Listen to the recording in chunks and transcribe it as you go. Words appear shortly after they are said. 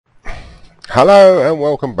Hello and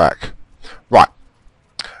welcome back. Right,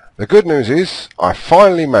 the good news is I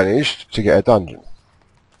finally managed to get a dungeon.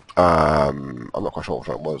 I'm not quite sure what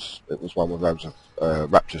it was. It was one with loads of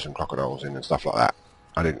raptors and crocodiles in and stuff like that.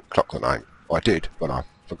 I didn't clock the name. I did, but I've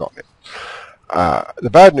forgotten it. The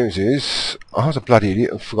bad news is I was a bloody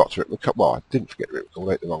idiot and forgot to record. Well, I didn't forget to record.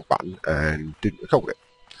 I hit the wrong button and didn't record it.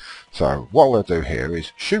 So what I'm going to do here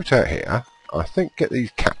is shoot out here. I think get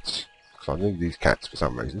these cats. So I need these cats for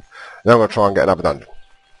some reason. Then I'm going to try and get another dungeon.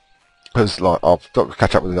 Because like, I've got to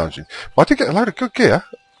catch up with the dungeon. But I did get a load of good gear.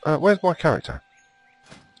 Where's my character?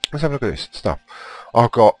 Let's have a look at this stuff.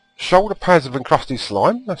 I've got shoulder pads of encrusted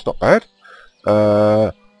slime. That's not bad.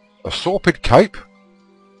 A sorpid cape.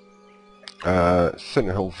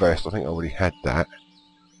 Sentinel vest. I think I already had that.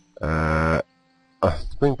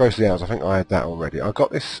 Spring bracelet hours. I think I had that already. I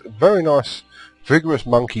got this very nice vigorous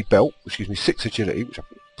monkey belt, which gives me 6 agility, which I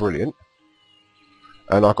think is brilliant.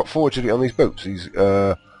 And I've got 4 agility on these boots, these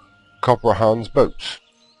Cobra Hans boots,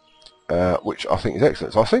 which I think is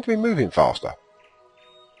excellent. So I seem to be moving faster.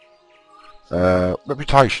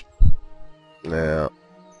 Reputation. Now,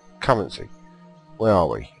 currency. Where are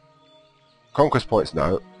we? Conquest points,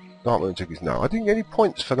 no. Dark Moon tickets, no. I didn't get any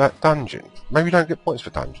points for that dungeon. Maybe you don't get points for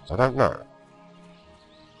dungeons, I don't know.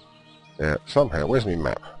 Now, somehow, where's my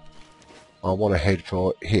map? I want to head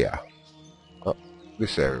for here. Up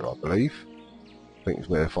this area, I believe. I think it's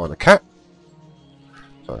where I find a cat.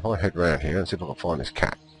 So if I head round here and see if I can find this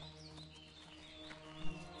cat.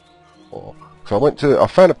 So I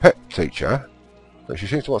found a pet teacher, but she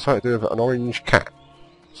seems to want something to do with an orange cat.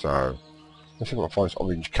 So let's see if I can find this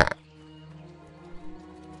orange cat.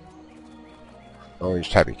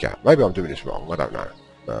 Orange tabby cat. Maybe I'm doing this wrong, I don't know.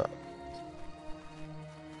 But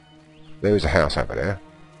there is a house over there.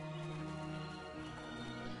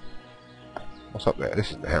 What's up there? This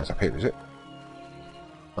isn't the house up here, is it?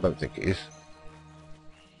 I don't think it is.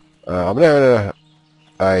 I'm now in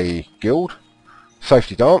a guild.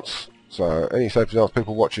 Safety dance. So, any safety dance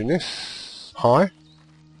people watching this, hi.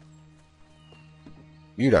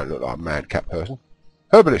 You don't look like a mad cat person.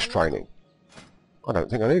 Herbalist training. I don't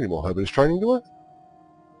think I need any more herbalist training, do I?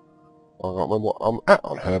 I can't remember what I'm at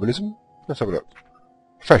on herbalism. Let's have a look.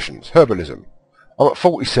 Professions. Herbalism. I'm at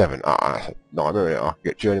 47. That's a nightmare. I can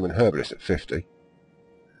get journeyman herbalist at 50.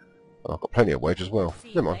 I've got plenty of wedge as well.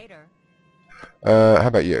 Never mind. How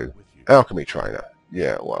about you? Alchemy trainer.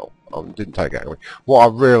 Yeah, well, I didn't take alchemy. What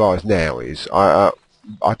I've realised now is I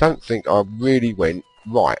don't think I really went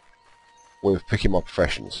right with picking my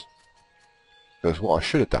professions. Because what I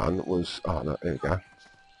should have done was... Oh, no, there we go. A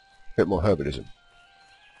bit more herbalism.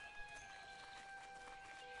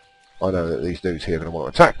 I know that these dudes here are going to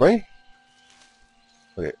want to attack me.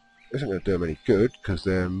 But it isn't going to do them any good because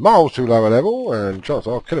they're miles too low a level and chances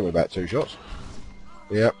are I'll kill them with about 2 shots.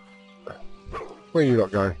 Yep. Where are you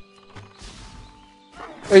lot going?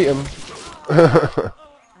 Eat them. I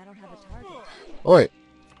don't have a target. Wait.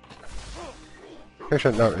 In case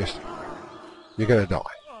you haven't noticed, you're going to die.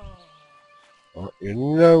 Right, you're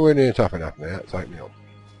nowhere near tough enough now to take me on.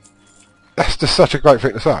 That's just such a great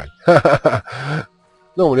thing to say.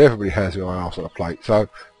 Normally everybody has my arse on a plate, so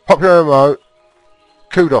pop your remote.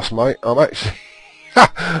 Kudos, mate. I'm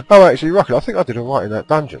actually rocking. I think I did alright in that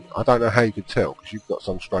dungeon. I don't know how you could tell because you've got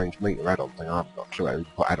some strange meter add-on thing. I'm not sure how you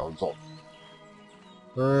put add-ons on.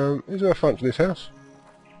 Is there a front to this house?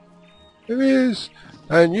 There is.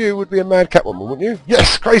 And you would be a mad cat woman, wouldn't you?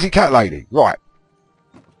 Yes, crazy cat lady. Right.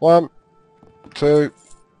 1, 2,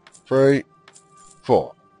 3,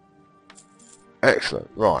 4. Excellent.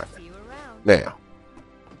 Right. Now,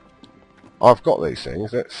 I've got these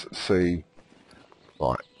things. Let's see.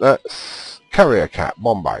 Right, that's Carrier Cat,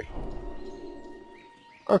 Bombay.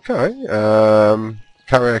 Okay,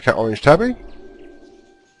 Carrier Cat, Orange Tabby,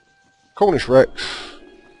 Cornish Rex,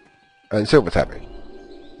 and Silver Tabby.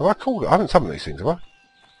 Have I called it? I haven't summoned these things, have I?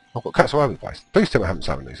 I've got cats all over the place. Please tell me I haven't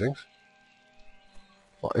summoned these things.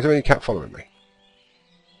 Right, is there any cat following me?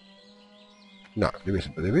 No, there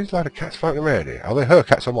isn't, but there is a load of cats floating around here. Are they her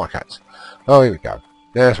cats or my cats? Oh, here we go.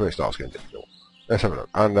 Now that's where it starts getting difficult. Let's have a look.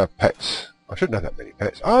 Under pets. I shouldn't have that many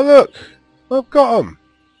pets. Oh look! I've got them!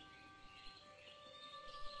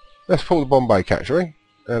 Let's pull the Bombay cat, shall we?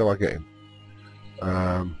 How do I get him?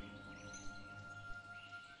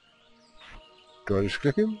 Do I just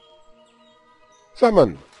click him?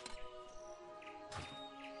 Summon!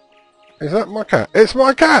 Is that my cat? It's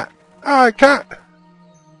my cat! Hi, cat!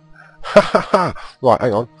 Ha ha ha! Right,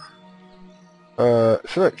 hang on.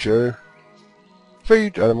 Select you.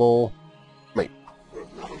 Feed animal. Meat.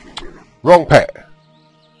 Wrong pet.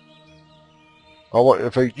 I want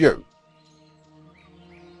to feed you.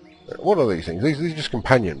 What are these things? These are just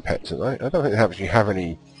companion pets, aren't they? I don't think they actually have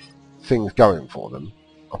any things going for them.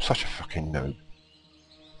 I'm such a fucking noob.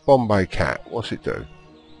 Bombay cat. What's it do?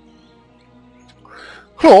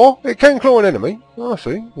 Claw? It can claw an enemy. Oh, I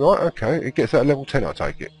see. Right, okay. It gets that at level 10, I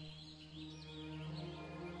take it.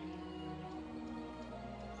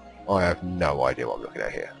 I have no idea what I'm looking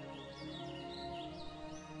at here.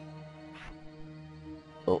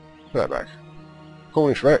 Oh, put that back.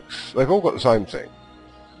 Cornish Rex. They've all got the same thing.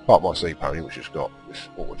 Apart from my sea pony, which has got this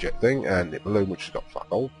water jet thing, and the balloon, which has got fuck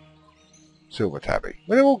all. Silver tabby.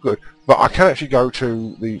 Well, they're all good. But I can actually go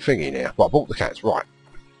to the thingy now. But I bought the cats. Right.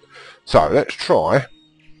 So, let's try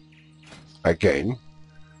again.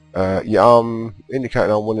 Yeah, I'm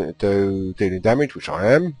indicating I'm willing to do dealing damage, which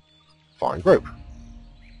I am. Fine group.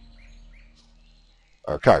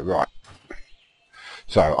 Okay, right.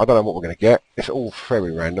 So, I don't know what we're going to get. It's all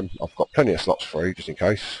very random. I've got plenty of slots free, just in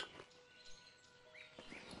case.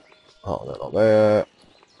 Oh, they're not there.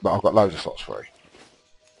 But I've got loads of slots free.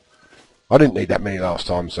 I didn't need that many last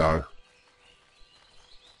time, so...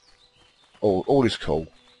 All is cool.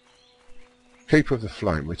 Keeper of the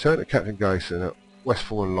Flame. Return to Captain Gayson at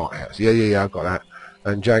Westfallen Lighthouse. Yeah, I've got that.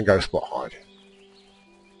 And Django Spot Hide.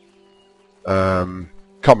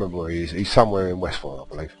 Can't remember where he is. He's somewhere in Westfallen, I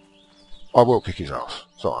believe. I will kick his ass.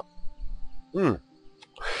 It's alright.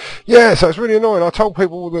 Yeah, so it's really annoying. I told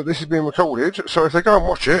people that this is being recorded, so if they go and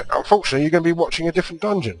watch it, unfortunately you're going to be watching a different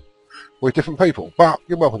dungeon with different people. But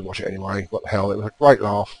you're welcome to watch it anyway. What the hell, it was a great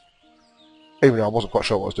laugh. Even though I wasn't quite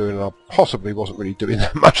sure what I was doing, and I possibly wasn't really doing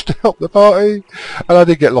that much to help the party. And I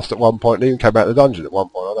did get lost at one point, and even came out of the dungeon at one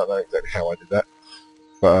point. I don't know exactly how I did that.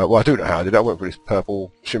 But, well, I do know how I did it. I went for this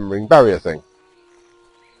purple shimmering barrier thing.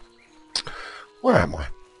 Where am I?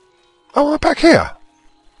 Oh, I'm back here.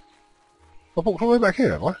 I walked all the way back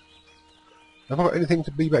here, have I? Have I got anything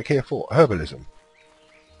to be back here for? Herbalism.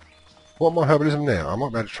 What am I herbalism now? I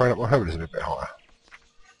might be able to train up my herbalism a bit higher.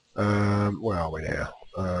 Where are we now?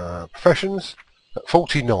 Professions at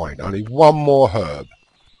 49. Only one more herb.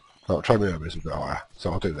 I'll train my herbalism a bit higher,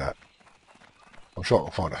 so I'll do that. I'm sure I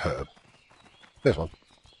can find a herb. There's one.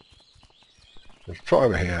 Let's try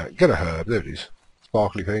over here. Get a herb. There it is.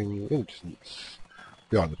 Sparkly thing in the distance.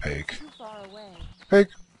 Behind the pig. Too far away. Pig.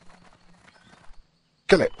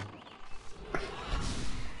 Kill it.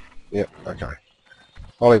 Yep, okay.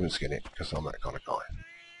 I'll even skin it, because I'm that kind of guy.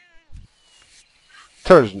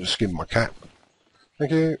 Terrorism to skin my cat.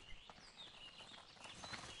 Thank you.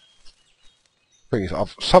 Thing is,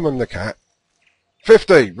 I've summoned the cat.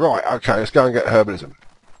 50! Right, okay, let's go and get herbalism.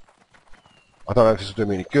 I don't know if this will do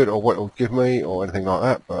me any good, or what it'll give me, or anything like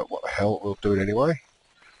that, but what the hell, we'll do it anyway.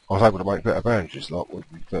 I was able to make better bandages, like with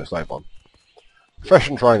the first aid one.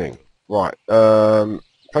 Profession training. Right,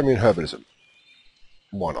 premium herbalism.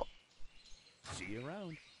 Why not? See you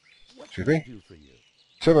around. What Excuse can I me? do for you?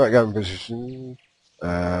 2 minute game position. 2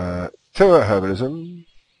 minute herbalism.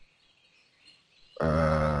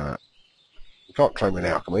 You can't train me in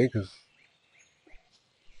alchemy because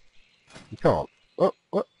you can't. Oh,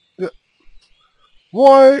 what? Yeah.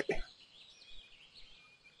 Why?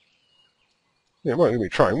 Yeah, it won't give me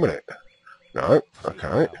train, will it? No.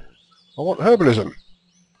 Okay. I want herbalism.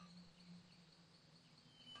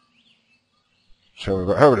 So we've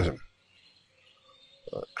got herbalism.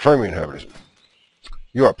 Train me in herbalism.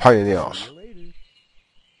 You're a pain in the arse. See you later.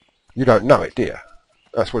 You don't know it, do you?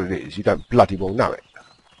 That's what it is. You don't bloody well know it.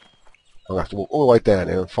 I'm going to have to walk all the way down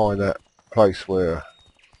here and find that place where...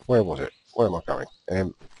 Where was it? Where am I going?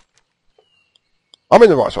 I'm in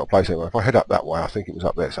the right sort of place anyway. If I head up that way, I think it was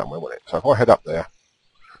up there somewhere, wasn't it? So if I head up there,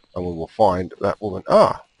 and we will find that woman...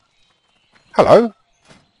 Ah! Hello!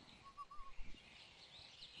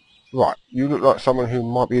 Right, you look like someone who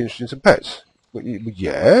might be interested in some pets.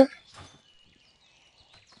 Yeah?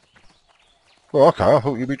 Well, okay, I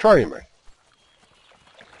thought you'd be training me.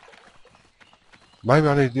 Maybe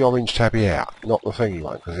I need the orange tabby out, not the thingy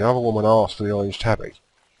one, because the other woman asked for the orange tabby.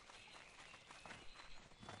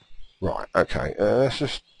 Right, okay, let's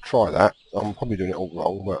just try that. I'm probably doing it all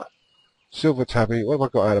wrong, but... Silver tabby, what have I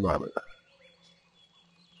got at the moment?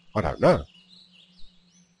 I don't know.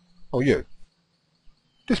 Oh, you.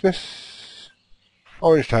 Dismiss.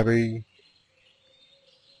 Orange tabby.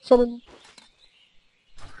 Summon.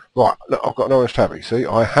 Right, look, I've got an orange tabby. See,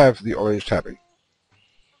 I have the orange tabby.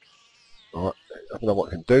 Right, I don't know what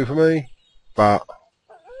it can do for me, but...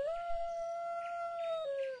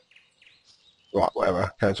 Right,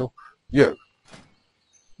 whatever, cancel. You.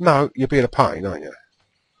 No, you're being a pain, aren't you?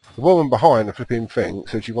 The woman behind the flipping thing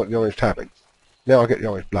said she wanted the orange tabby. Now I get the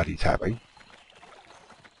orange bloody tabby.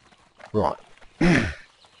 Right.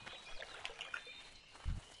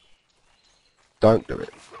 Don't do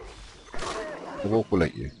it. The wolf will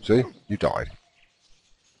eat you. See? You died.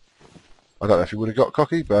 I don't know if you would have got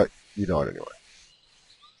cocky, but you died anyway.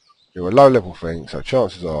 You're a low level thing, so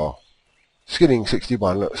chances are... Skinning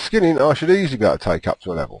 61. Look, skinning I should easily be able to take up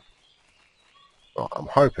to a level. Right, I'm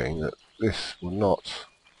hoping that this will not...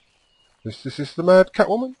 This is the mad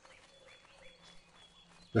Catwoman?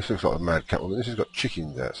 This looks like the mad Catwoman. This has got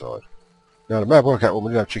chickens outside. Now the mad Catwoman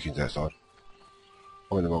didn't have chickens outside.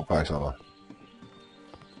 I'm in the wrong place, aren't I?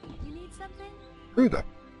 You need something? Who the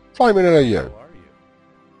flaming hell are you? Who are you?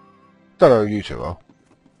 Don't know who you two are.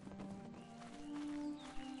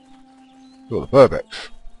 You're the Burbex.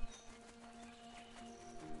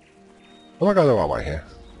 Am I going the right way here?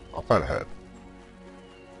 I found a herb.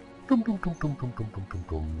 Dum dum dum dum dum dum dum dum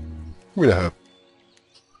dum. Give me the herb.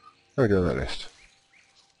 How are we doing on that list?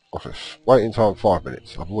 What's this? Waiting time 5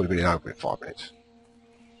 minutes. I've already been in over in 5 minutes.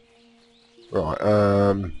 Right,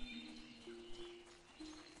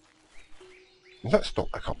 is that Storm?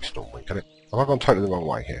 That can't be Stormwind, can it? Have I gone totally the wrong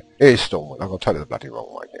way here? It is Stormwind. I've gone totally the bloody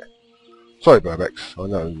wrong way here. Sorry, Burbex. I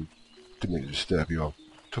know, didn't mean to disturb you. I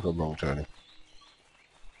took a wrong turning.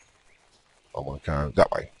 I want to go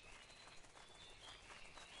that way.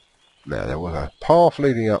 Now, there was a path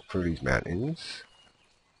leading up through these mountains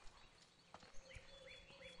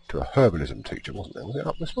to a herbalism teacher, wasn't there? Was it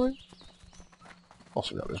up this way?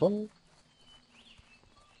 Possibly up this one.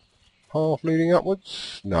 Path leading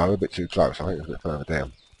upwards? No, a bit too close. I think it's a bit further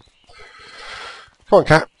down. Come on,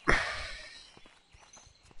 cat.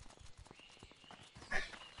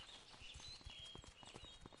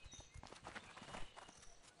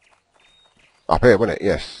 Up here, wasn't it?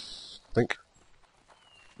 Yes. I think.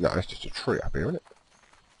 No, it's just a tree up here, isn't it?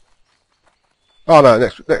 Oh no,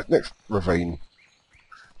 next ravine.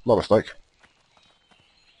 My mistake.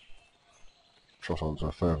 Trot onto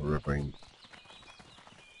a further ravine.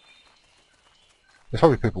 There's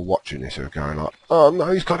probably people watching this who are going like, oh no,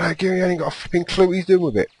 he's got that gear, he ain't got a flipping clue what he's doing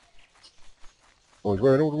with it. Oh, he's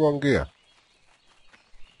wearing all the wrong gear.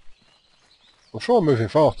 I'm sure I'm moving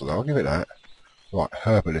faster though, I'll give it that. Right,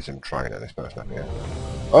 herbalism trainer, this person up here.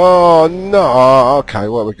 Oh no, okay,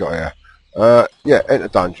 what have we got here? Yeah, enter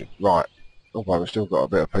dungeon, right. Although we've still got a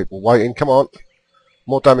bit of people waiting, come on.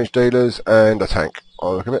 More damage dealers and a tank.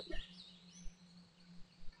 Oh, look at it.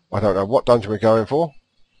 I don't know what dungeon we're going for.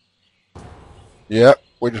 Yep,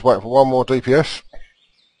 we're just waiting for one more DPS.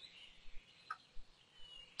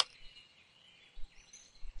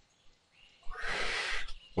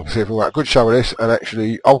 We'll see if we can make a good show of this, and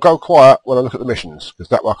actually, I'll go quiet when I look at the missions, because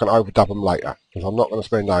that way I can overdub them later, because I'm not going to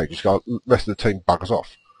spend ages, because the rest of the team buggers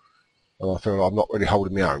off, and I feel like I'm not really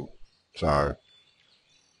holding my own, so...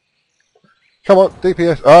 Come on,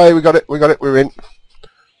 DPS, hey, we got it, we're in.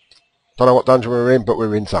 Don't know what dungeon we're in, but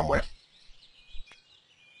we're in somewhere.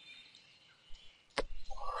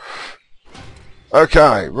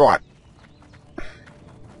 Okay, right.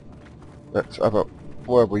 Let's have a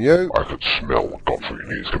word with you. I could smell Godfrey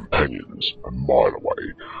and his companions a mile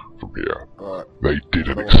away from here. Right. They did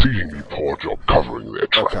an exceedingly poor job covering their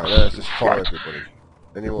tracks. Okay, let's just fire Flat. everybody.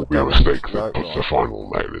 Any more It would be a damage? mistake No, that puts right. the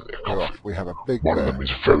final nail in their We're coffin. off. We have a big One of bear. them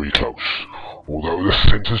is very close. Although the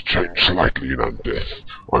scent has changed slightly in Undeath,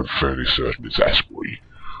 I'm fairly certain it's Asprey.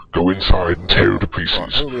 Go inside and tear it to pieces.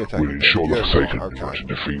 Right, who are we attacking? We'll ensure the Yeah, Forsaken right, do not okay.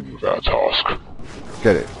 interfere with our task.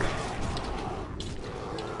 Get it.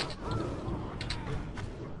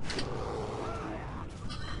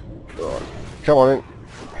 Right. Come on in.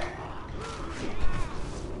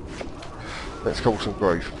 Let's call some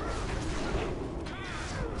grief.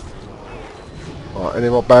 Right, any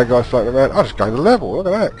more bad guys floating around? I just gained a level, look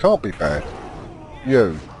at that, can't be bad.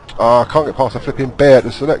 You. I can't get past the flipping bear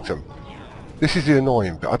to select them. This is the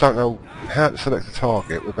annoying bit, I don't know how to select a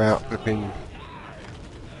target without flipping...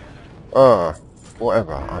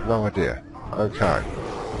 whatever, I have no idea. Okay.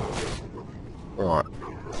 Right.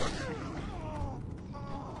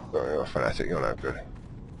 Oh, you're a fanatic, you're no good.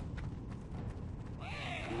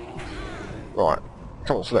 Right,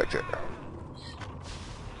 come on, select it.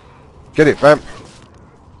 Get it, vamp.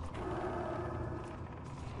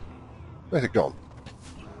 Where's it gone?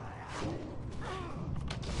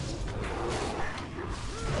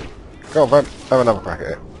 Go on, vamp. Have another crack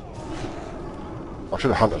at it. I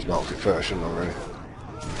should have hunter's marked it first, shouldn't I, really?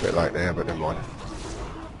 A bit late there, but never mind.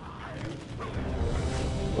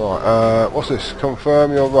 Right, what's this?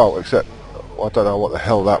 Confirm your role, except... I don't know what the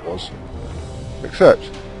hell that was. Except...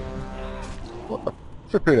 What the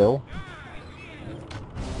flipping hell?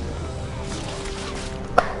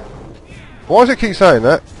 Why does it keep saying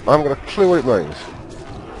that? I haven't got a clue what it means.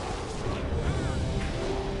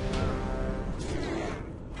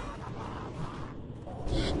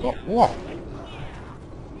 Stop what?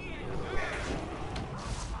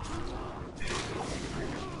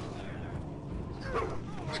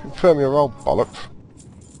 Confirm your old bollocks.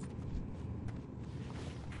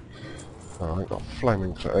 Oh, I ain't got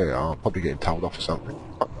flaming, so here, I'm probably getting told off or something.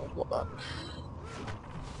 Fuck knows what that.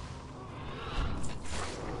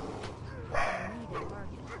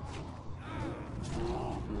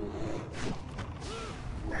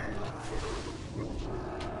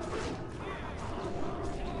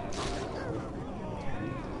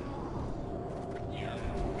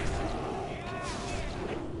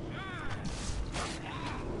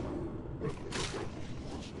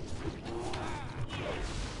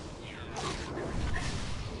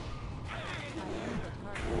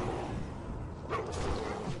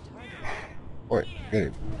 Wait, get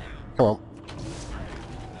him. Come on.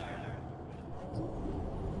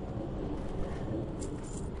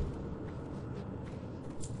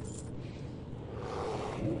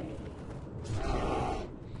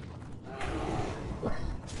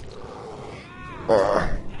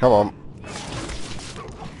 Come on.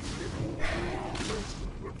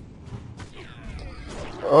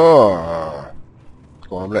 Oh.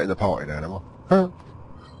 Well, I'm letting the party down, am I? Huh?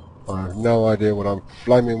 I have no idea what I'm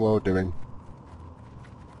flaming well doing.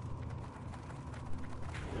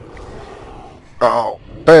 Oh,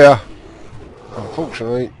 bear!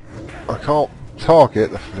 Unfortunately, I can't target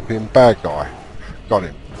the flipping bad guy. Got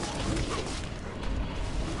him.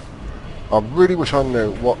 I really wish I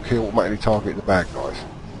knew what key automatically target the bad guys.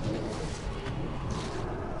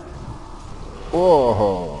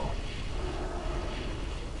 Whoa!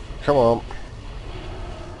 Come on.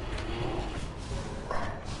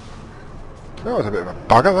 That was a bit of a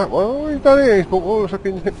bugger, that one. What have you done here? He's brought all the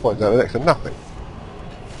fucking hit points out of next to nothing.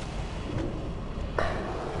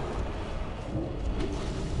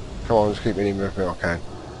 Come on, just keep hitting him everything I can.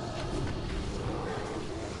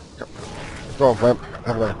 Go on, Vamp.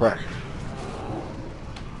 Have another crack.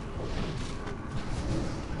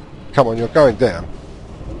 Come on, you're going down.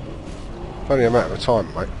 It's only a matter of time,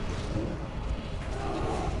 mate.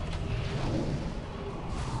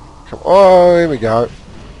 Come on. Oh, here we go.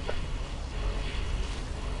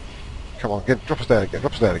 Come on, drop us down again.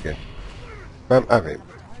 Drop us down again. Vamp, have him.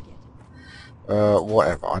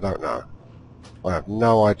 Whatever. I don't know. I have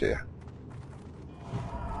no idea.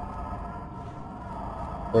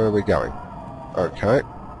 Where are we going? Okay.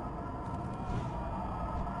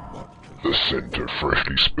 The scent of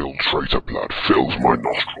freshly spilled traitor blood fills my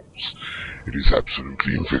nostrils. It is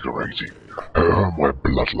absolutely invigorating. However, my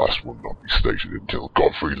bloodlust will not be stated until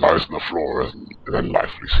Godfrey lies on the floor in a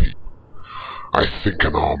lifeless heap. I think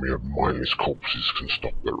an army of mindless corpses can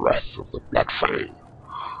stop the wrath of the Bloodfang.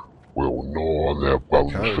 We'll gnaw on their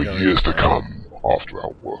bones for years to come after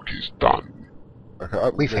our work is done.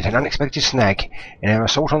 Okay, We've hit an unexpected snag in our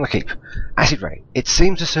assault on the keep. Acid rain. It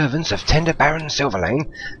seems the servants of tender Baron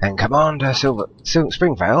Silverlane and Commander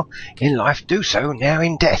Springvale in life do so now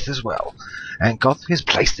in death as well, and God has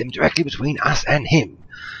placed them directly between us and him.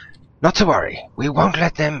 Not to worry, we won't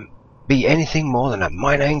let them be anything more than a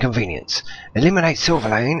minor inconvenience. Eliminate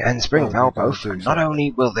Silverlane and Springvale both, and not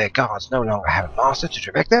only will their guards no longer have a master to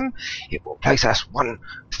direct them, it will place us one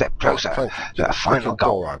step closer to a final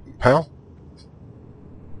goal. Open, pal.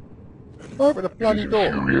 Open the It bloody is door.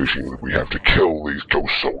 infuriating that we have to kill these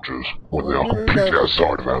ghost soldiers when they are completely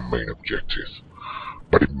outside of our main objective.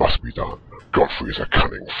 But it must be done. Godfrey is a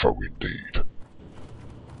cunning foe indeed.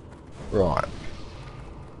 Right.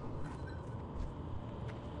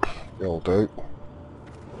 You'll do.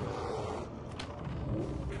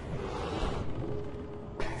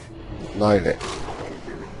 Nail it.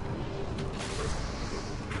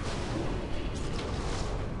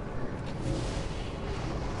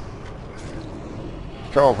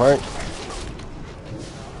 Come on, Frank.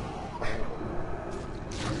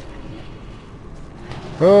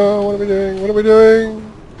 Oh, what are we doing? What are we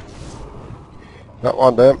doing? That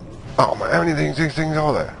one, damn. Oh man, how many these things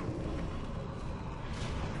are there?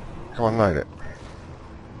 Come on, nail it.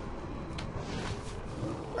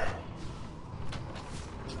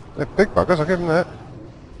 They're big buggers, I'll give them that.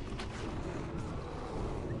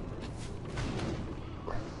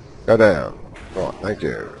 Go down. Right, thank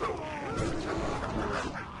you.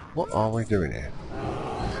 What are we doing here?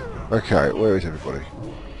 Okay, where is everybody?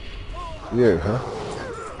 You, huh?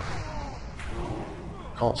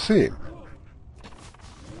 Can't see him.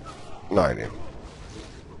 Nail him.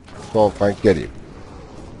 Go on, Frank, get him.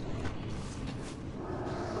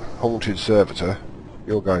 Haunted Servitor,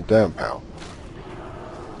 you're going down, pal.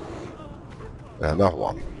 Another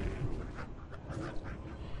one.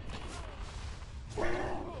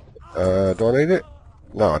 Do I need it?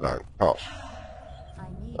 No, I don't. Pass.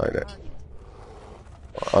 Nail it.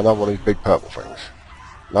 Another one of these big purple things.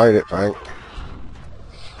 Nail it, Frank.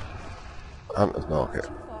 Hunter's Market.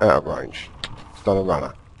 Out of range. It's done a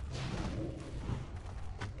runner.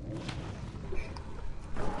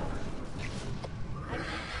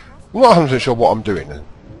 I'm not 100% sure what I'm doing,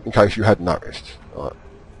 in case you hadn't noticed. Right.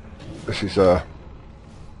 This is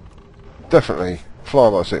definitely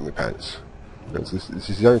flying by the seat of my pants. This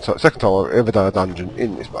is the only second time I've ever done a dungeon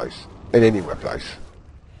in this place, in anywhere place.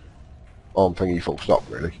 I'm thinking full stop,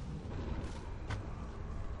 really.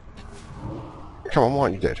 Come on, why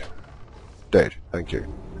aren't you dead? Dead, thank you.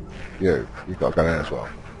 You've got to go down as well.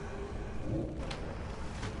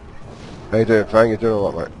 How you doing, Fang? You doing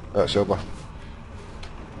alright, mate? That's Silver.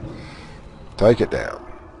 Take it down.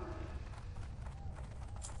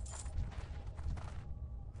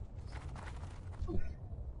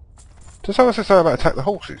 Does someone say something about attack the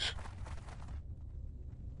horses?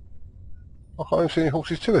 I can't even see any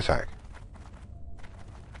horses to attack.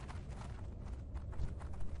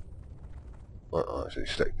 Well, actually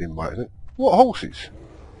stacked in by, isn't it? What horses?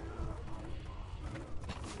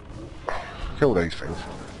 Kill these things.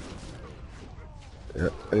 Yeah,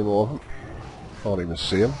 any more of them? Can't even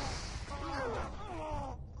see them.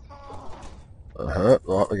 Right,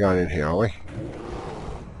 we're going in here, are we?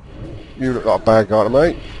 You look like a bad guy to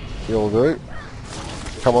me. You'll do.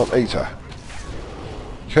 Come on, eat her.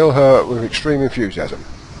 Kill her with extreme enthusiasm.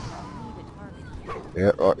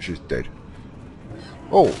 Yeah, right, she's dead.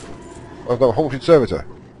 Oh, I've got a haunted servitor.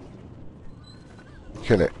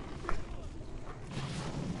 Kill it.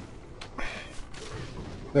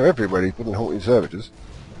 They're everywhere, these bloody haunted servitors.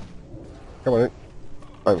 Come on in.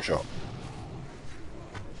 Home shot.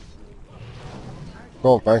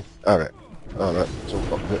 Go on, bang. Have it. Oh, no, it's all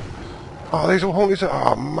got it. Oh, these all haunted servitors.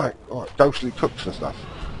 Oh, mate. Right, ghostly cooks and stuff.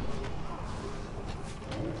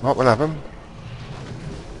 Right, we'll have them.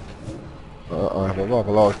 I have a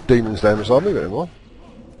rather large demons down beside me, but never mind.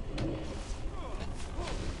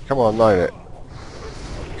 Come on, nail it.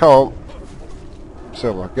 Come on.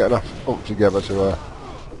 Silver, get enough oomph together to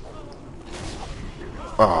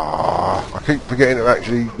I keep forgetting to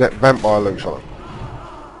actually let vampire loose on them.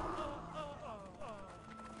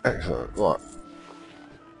 Excellent, right.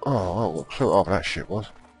 Oh, well, see what half of that shit was.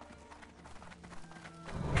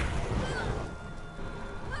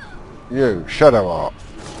 You, Shadow Art.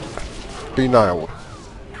 Be nailed.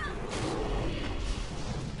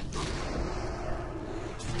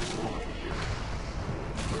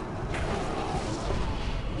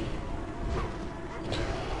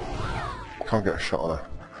 Can't get a shot on her.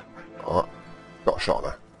 Alright, got a shot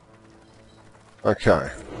on her.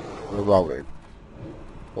 Okay, we're rolling.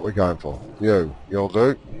 What are we going for? You'll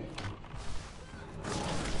do.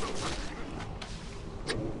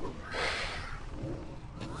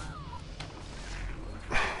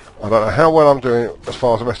 I don't know how well I'm doing as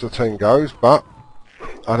far as the rest of the team goes, but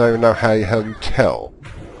I don't even know how the hell you tell.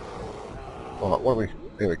 Alright, what are we?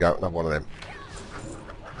 Here we go, another one of them.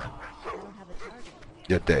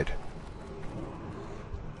 You're dead.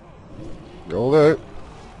 You'll do.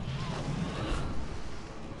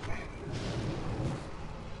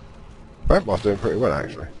 Vampire's doing pretty well,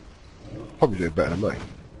 actually. Probably doing better than me.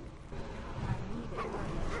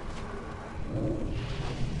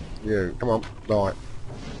 You, come on, die.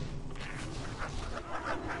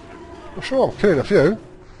 I'm sure I'm killing a few.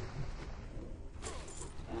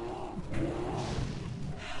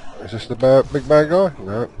 Is this the big bad guy?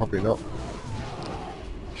 No, probably not.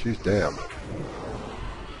 She's down.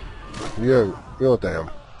 You're down.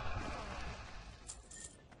 Right,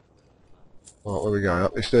 where are we going?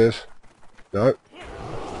 Up these stairs? No.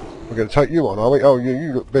 We're going to take you on, are we? Oh,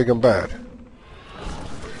 you look big and bad.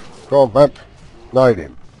 Go on, vamp. Nail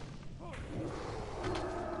him.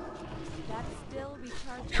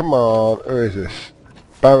 Come on, who is this?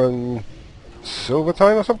 Baron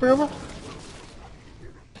Silvertane or something other?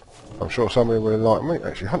 I'm sure somebody will like me.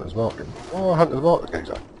 Actually, Hunter's Market. Oh, Hunter's Market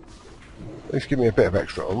geezer. At least give me a bit of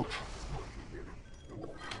extra oomph.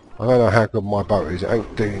 I don't know how good my bow is. It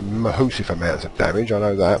ain't doing mahoosive amounts of damage, I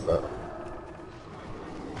know that, but...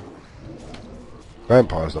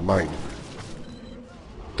 Vampire's the main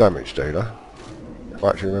damage dealer. If I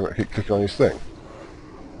actually remember to keep clicking on his thing.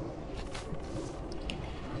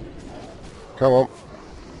 Come on.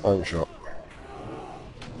 Home shot.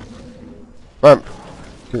 Vamp.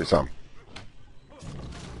 Give it some.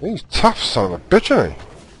 He's tough, son of a bitch, isn't he?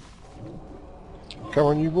 Come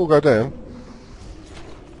on, you will go down.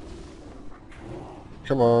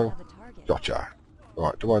 Come on. Gotcha.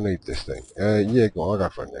 Right, do I need this thing? Yeah, go on, I'll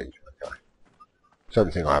go for a need. Okay. It's the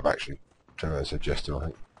only thing I have actually suggested, I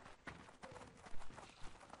think.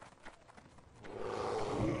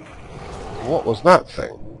 What was that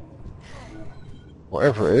thing?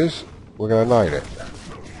 Whatever it is, we're going to nail it.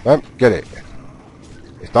 Vamp, get it.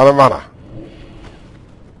 He's done a runner.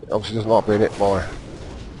 He obviously doesn't like being hit by...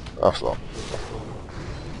 That's not.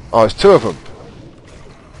 Oh, there's two of them.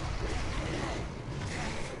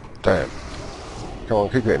 Damn. Come on,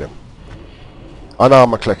 keep hitting him. I know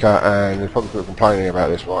I'm a clicker, and there's probably people complaining about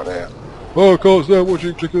this right now. Oh, I can't stand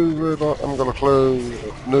watching clickers, I haven't got a clue.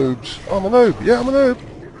 Noobs. Oh, I'm a noob. Yeah, I'm a noob.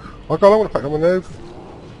 I got on the fact I'm a noob.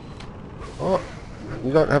 Alright.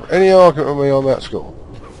 You don't have any argument with me on that score.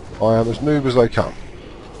 I am as noob as they come.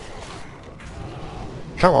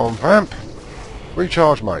 Come on, vamp.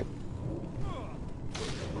 Recharge, mate.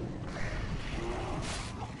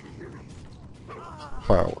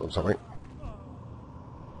 Fail or something.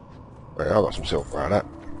 Yeah, I got some silver out of that.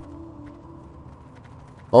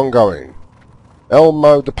 Ongoing.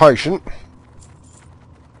 Elmo the patient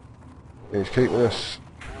is keeping us.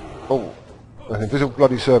 Oh, there's an invisible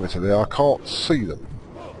bloody servitor there. I can't see them.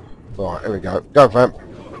 Right, here we go. Go, vamp.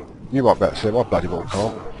 You might better see them. I bloody well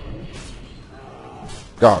can't.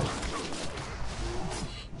 Go.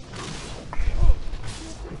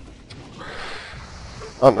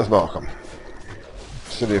 Hunter's Markham.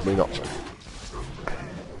 Silly of me not to.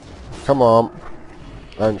 Come on.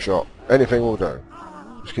 Hand shot. Anything will do.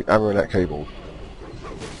 Just keep hammering that keyboard.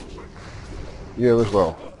 You as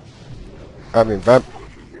well. Having vamp.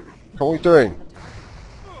 What are we doing?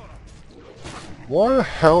 Why the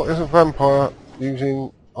hell is a vampire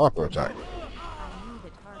using hyper attack?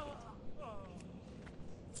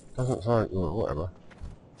 Doesn't say. Oh, whatever.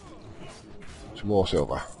 Some more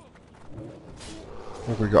silver. What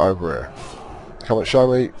have we got over here? Come on,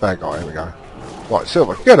 show me. Bad guy. Here we go. Right,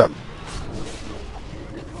 silver. Get him.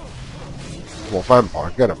 More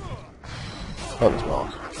vampire. Get him. Hunter's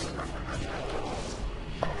Mark.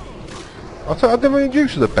 I didn't really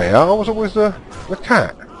use the bear. I was always the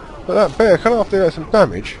cat. But that bear can after do some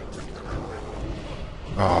damage.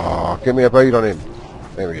 Ah, oh, give me a bead on him.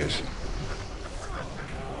 There he is.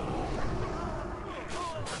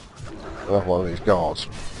 Another one of these guards.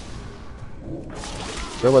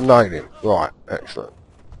 Go and nail him. Right, excellent.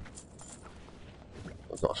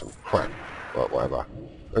 I've got some crap. Right, whatever.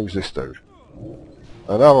 Who's this dude?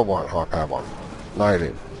 Another one, high power one. Nail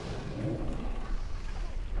him.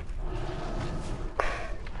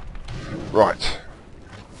 Right.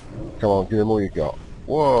 Come on, give him all you got.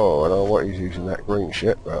 Whoa, I don't know what he's using that green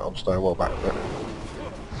shit, but I'm staying well back with it.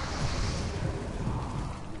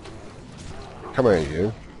 Come here,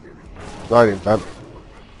 you. Nail him, vamp.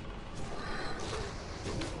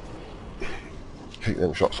 Keep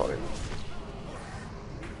them shots on him.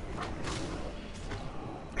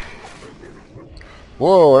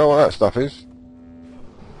 Whoa, I don't know what that stuff is.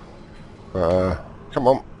 Come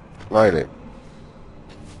on, nail him.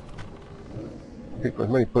 Keep as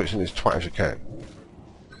many bullets in this twat as you can.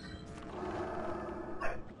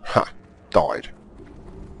 Ha! Died.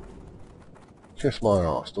 Kiss my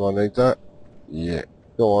arse. Do I need that? Yeah.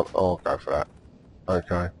 Go on, I'll go for that.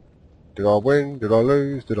 Okay. Did I win? Did I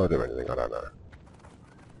lose? Did I do anything? I don't know.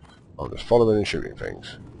 I'm just following and shooting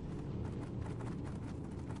things.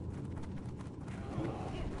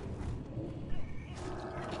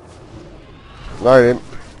 Nail him.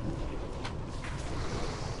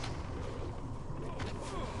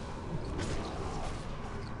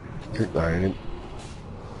 Keep nailing him.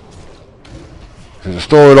 If there's a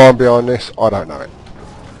storyline behind this, I don't know it.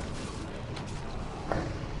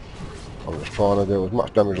 I'm just trying to do as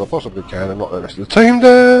much damage as I possibly can and not let the rest of the team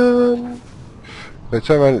down. If they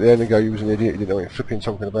turn around at the end and go, you was an idiot, you didn't know what you're flipping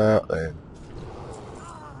something about, then...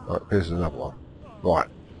 Right, here's another one. Right.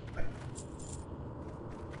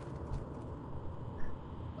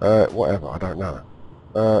 Whatever, I don't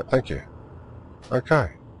know. Thank you.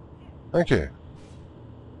 Okay. Thank you.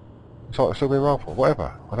 It's like it's still being rolled for.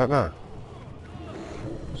 Whatever, I don't know.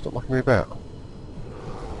 Stop mucking me about.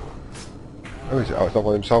 Who is it? Oh, it's not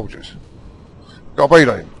one of them soldiers. Got a bead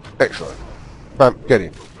on him. Excellent. Bam, get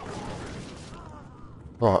him.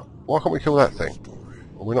 Right, why can't we kill that thing?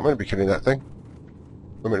 Well, we're not meant to be killing that thing.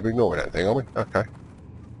 We're meant to be ignoring that thing, aren't we? Okay.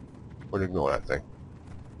 We'll ignore that thing.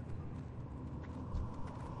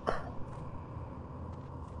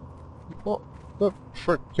 What the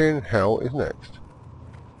frickin' hell is next?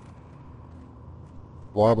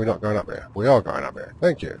 Why are we not going up there? We are going up there.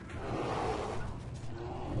 Thank you.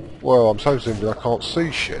 Well, I'm so zoomed in I can't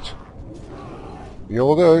see shit.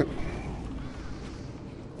 You'll do.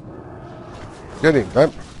 Get him,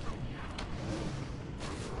 vamp.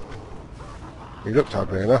 He looked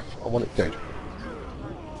ugly enough. I want it dead.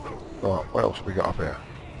 Right, what else have we got up here?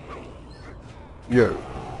 You.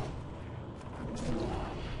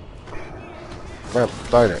 Vamp,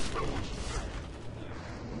 stay it.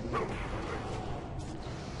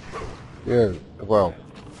 You, well,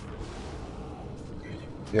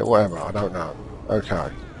 Yeah, whatever, I don't know. Okay. I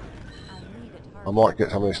need it hard. I might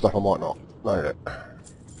get some of this stuff, I might not. Nail it.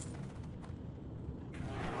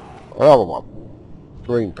 Another one.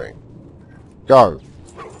 Green thing. Go.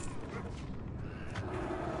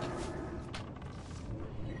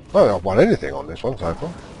 I don't think I've won anything on this one so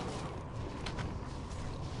far.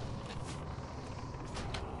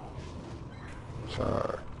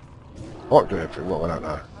 So, I might do everything, well, I don't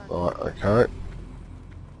know. Right, okay.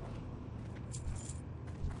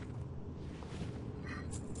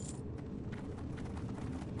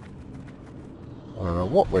 I don't know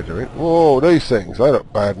what we're doing. Whoa, these things, they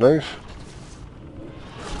look bad news.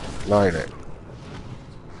 Nail it.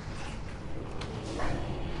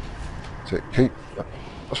 That's it,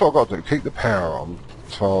 that's what I've got to do, keep the power on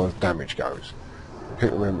as far as damage goes.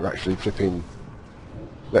 Keep them actually flipping,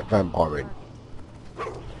 let vampire in.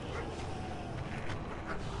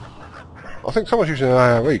 I think someone's using an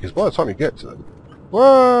AoE, because by the time you get to them...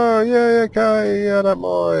 Whoa, yeah, okay, I don't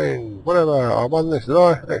mind. Whatever, I won this, did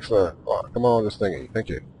I? Excellent. Right, come on, this thingy, thank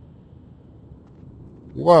you.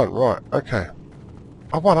 You won, right, okay.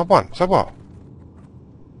 I won, so what?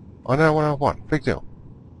 I know when I won, big deal.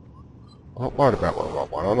 I'm not worried about whether I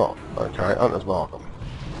won or not. Okay, Hunter's Markham.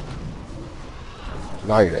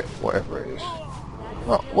 Nail it, whatever it is.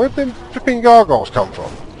 Oh, where'd them flipping gargoyles come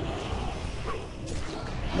from?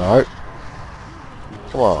 No.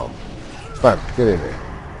 Come on. Bam, get in here.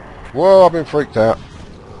 Whoa, I've been freaked out.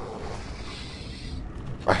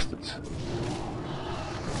 Bastards.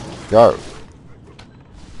 Go.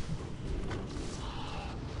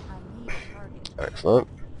 Excellent.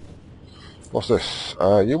 What's this?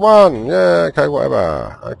 You won! Yeah, okay,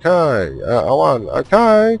 whatever. Okay, I won.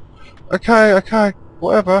 Okay. Okay,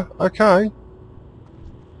 whatever. Okay.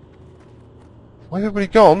 Where's everybody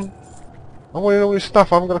gone? I'm wanting all this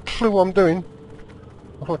stuff, I haven't got a clue what I'm doing.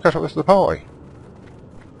 I've got to catch up this to the party.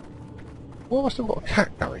 Why have I still got a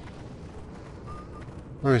cat going?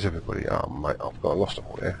 Where is everybody? Oh mate, I've lost them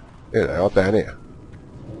all here. Here they are, down here.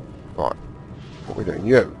 Right. What are we doing?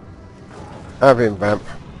 You. Have him, vamp.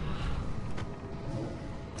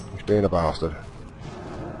 He's being a bastard.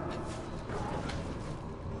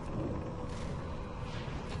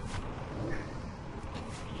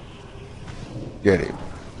 Get him.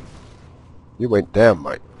 You went down,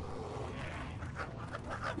 mate.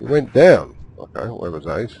 You went down. Okay, whatever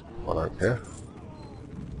that is. I don't care.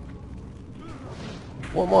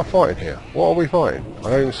 What am I fighting here? What are we fighting? I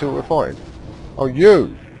don't even see what we're fighting. Oh,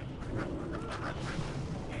 you!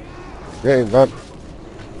 Get him, vamp.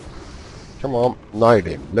 Come on, nail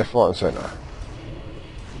him. Left, right and centre.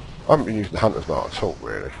 I haven't been using the hunter's mark at all,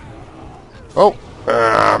 really. Oh!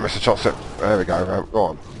 Mr. Chopstick. There we go, vamp. Go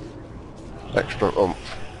on. Extra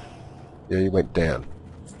oomph. Yeah, he went down.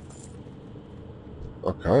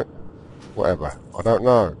 Okay. Whatever. I don't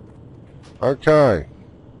know. Okay.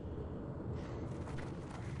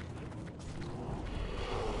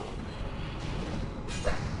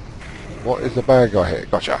 What is the bad guy here?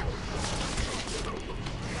 Gotcha.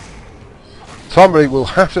 Somebody will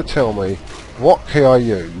have to tell me what key I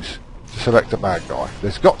use to select a bad guy.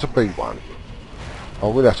 There's got to be one. I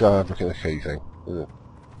will have to go and look at the key thing. And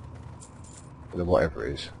then whatever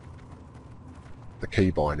it is. The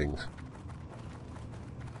key bindings.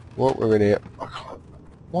 Well, we're in here. I can't.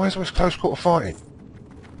 Why is there this close quarter fighting?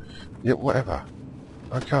 Yeah, whatever.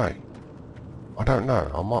 Okay. I don't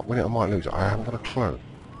know. I might win it, I might lose it. I haven't got a clue.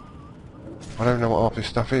 I don't know what half this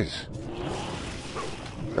stuff is.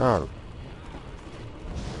 Go.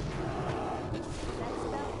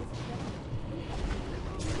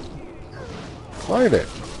 Made it.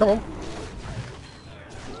 Come on.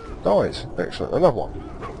 Dies. Excellent. Another one.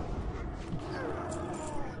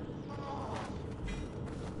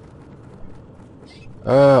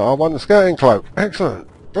 I won the scouting cloak. Excellent.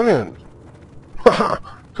 Brilliant.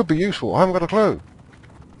 Could be useful. I haven't got a clue.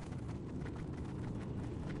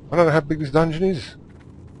 I don't know how big this dungeon is.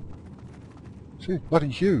 See, it's bloody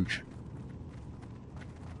huge.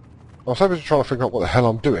 I was so busy trying to figure out what the hell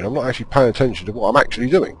I'm doing. I'm not actually paying attention to what I'm actually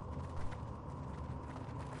doing.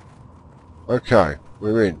 Okay,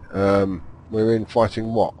 we're in. We're in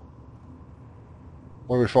fighting what?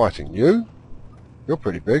 What are we fighting? You? You're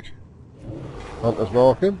pretty big. Hunter's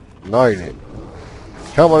Markham. Nail him.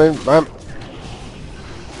 Come on in, vamp.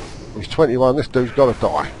 He's 21. This dude's got to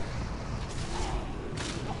die.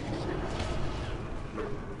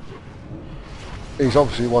 He's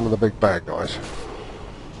obviously one of the big bad guys.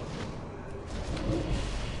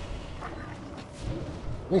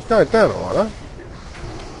 He's going down alright, huh?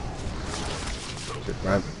 Sit,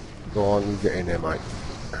 vamp. Go on, you get in there, mate.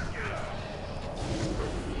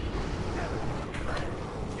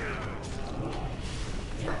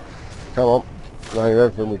 Come on. Name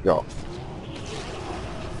everything we've got.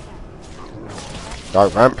 Go,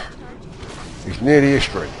 Vamp. He's nearly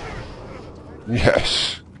history.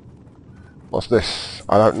 Yes. What's this?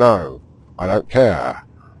 I don't know. I don't care.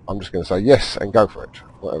 I'm just going to say yes and go for it.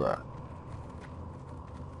 Whatever.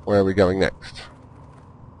 Where are we going next?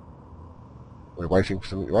 We're waiting for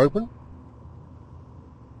something to open.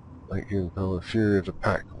 Thank you for the fury of the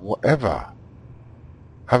pack. Whatever.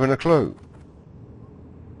 Having a clue.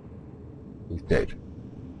 He's dead.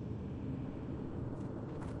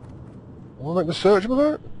 Am I meant to search for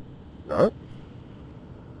that? No.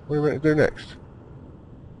 What are we meant to do next?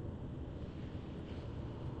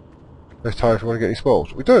 Let's tell if we want to get any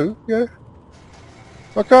spoils. We do? Yeah.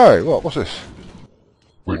 Okay, what's this?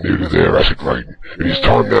 We're nearly there, Acid Rain. It is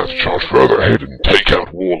time now to charge further ahead and take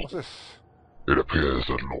out Warlock. What's this? It appears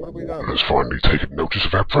that Lord What have we Warden done? has finally taken notice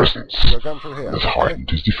of our presence We're going through here. and has heightened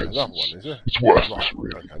his Another one, defences. is there? It's worthless, Right,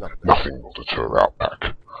 really. okay, nothing. Nothing will deter our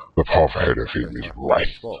pack. The path ahead of him is wrath,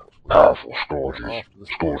 powerful scourges,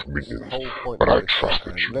 scourge minions, but I trust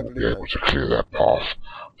that you will be able to clear that path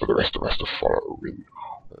for the rest of us to follow in.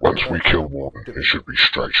 Once we kill Warden, it should be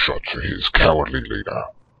straight shot to his cowardly leader.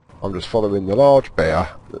 I'm just following the large bear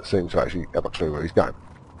that seems to actually have a clue where he's going.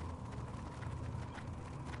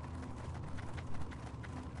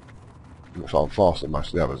 Looks like I'm faster than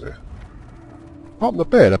most of the others here. Apart from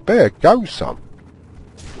the bear goes some.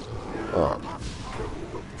 Alright.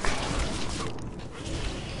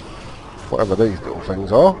 Whatever these little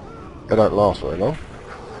things are, they don't last very long.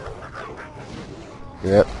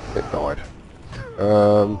 Yep, it died.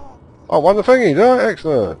 I won the thingy, did I?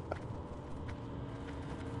 Excellent.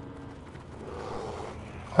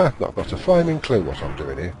 I've not got a flaming clue what I'm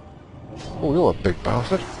doing here. Oh, you're a big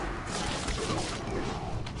bastard.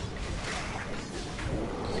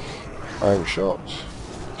 Aim shots.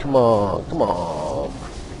 Come on, come on.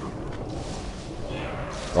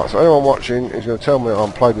 Right, so anyone watching is going to tell me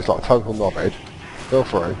I'm playing this like a total knobhead. Feel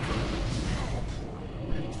free.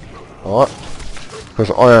 Alright.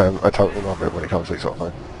 Because I am a total knobhead when it comes to this sort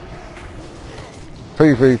of thing.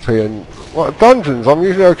 PvP and... What, dungeons? I'm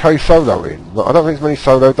usually okay soloing, but I don't think there's many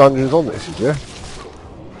solo dungeons on this, is there?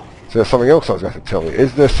 So there's something else I was going to tell me.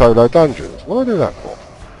 Is there solo dungeons? What do I do that for?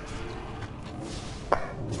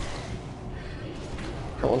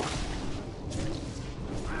 Come on.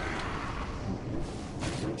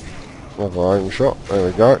 Another aim shot. There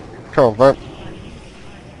we go. Come on, Vamp.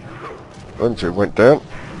 Them two went down.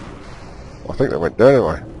 I think they went down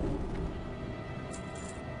anyway.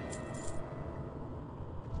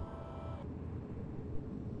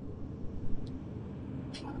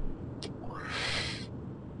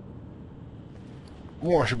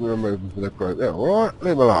 Why should we remove them from the group? Yeah, alright,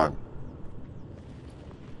 leave them alone.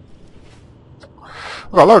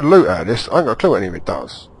 I've got a load of loot out of this, I ain't got a clue what any of it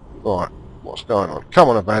does. Right, what's going on? Come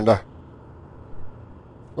on, Evander.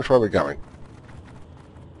 Which way are we going?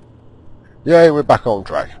 Yeah, we're back on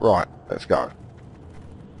track. Right, let's go.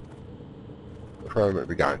 Which way are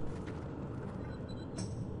we going?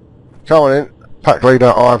 Come on in, pack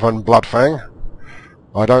leader Ivan Bloodfang.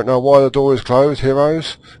 I don't know why the door is closed,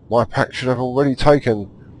 heroes. My pack should have already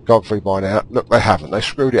taken Godfrey by now. Look, they haven't. They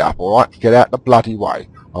screwed it up, alright? Get out the bloody way.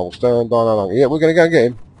 I will stay and die no longer. Yeah, we're going to go and get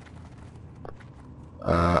him.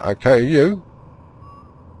 Okay, you?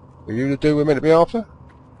 Are you the dude we're meant to be after?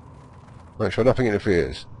 Make sure nothing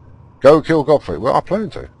interferes. Go kill Godfrey. Well, I plan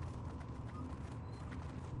to.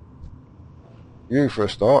 You for a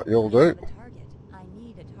start, you'll do. A target. I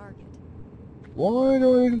need a target. Why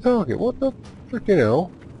do I need a target? What the freaking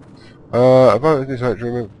hell? About this to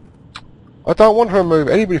remove. I don't want to remove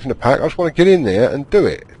anybody from the pack. I just want to get in there and do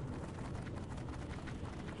it.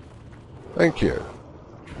 Thank you.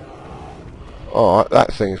 Alright,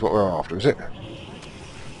 that thing is what we're after, is it? I need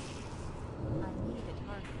a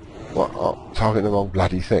target. What? Oh, targeting the wrong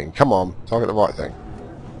bloody thing. Come on, target the right thing.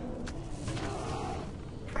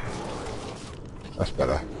 That's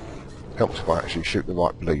better. Helps if I actually shoot the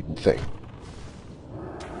right bleeding thing.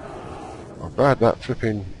 I'm glad that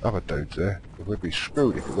flipping other dude's there. We'd be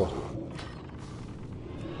screwed if it wasn't.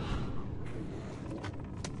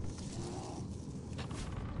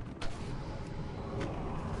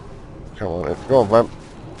 Come on, then. Go on, Vamp.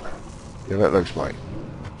 Yeah, let loose, mate.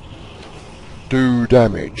 Do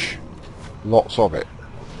damage. Lots of it.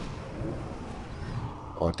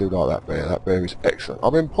 I do like that bear. That bear is excellent.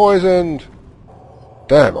 I've been poisoned!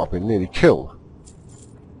 Damn, I've been nearly killed.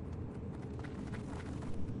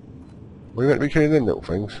 Were you meant to be killing them little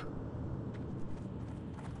things?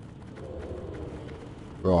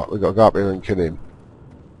 Right, we've got to go up here and kill him.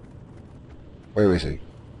 Where is he?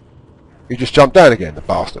 He just jumped down again, the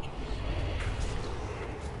bastard.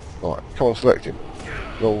 Right, come on, select him.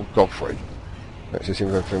 Lord Godfrey. Let's just see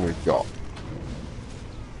everything we've got.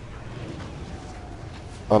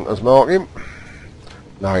 Hunters mark him.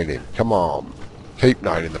 Nail him. Come on. Keep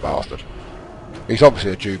nailing the bastard. He's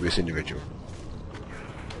obviously a dubious individual.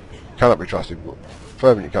 Cannot be trusted.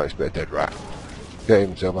 Further you can't expect a dead rat. Get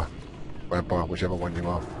him, Silver. Vampire, whichever one you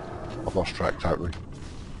are. I've lost track totally.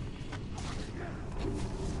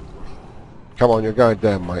 Come on, you're going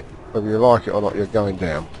down, mate. Whether you like it or not, you're going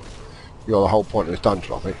down. You're the whole point of this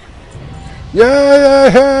dungeon, I think.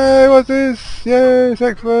 Yay! What's this? Yes,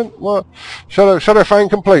 excellent. What? Shadowfang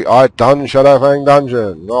complete. I've done Shadowfang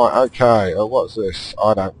dungeon. Right, okay. What's this?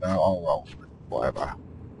 I don't know. I'll roll for it. Whatever.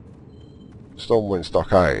 Stormwind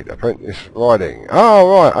Stockade. Apprentice Riding. Oh,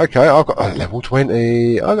 right, okay. I've got a level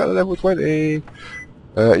 20. I got a level 20.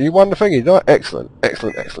 You won the thingy, right? Excellent.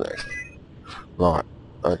 Excellent, excellent, excellent. Right.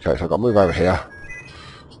 Okay, so I've got to move over here.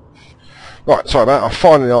 Right, sorry about that. I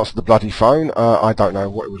finally answered the bloody phone. I don't know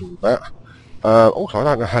what it was all about. Also, I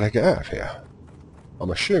don't know how to get out of here.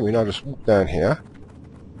 I'm assuming I just walk down here.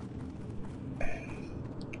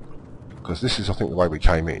 Because this is, I think, the way we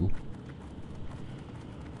came in.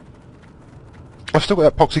 I've still got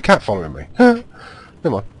that poxy cat following me. Never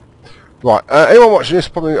mind. Right, anyone watching this,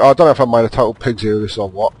 probably, I don't know if I made a total pigs here of this or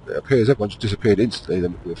what. It appears everyone just disappeared instantly,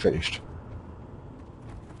 then we're finished.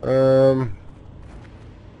 No,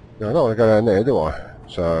 I don't want to go down there, do I?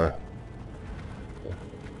 So,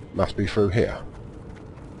 must be through here.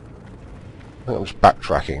 I think I'm just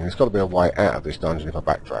backtracking. There's got to be a way out of this dungeon if I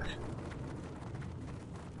backtrack.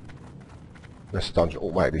 Unless the dungeon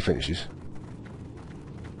automatically finishes.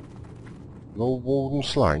 Lord Warden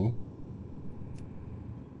slain.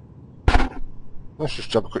 Let's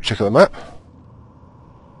just have a quick check of the map.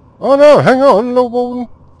 Oh no, hang on, Lord Warden.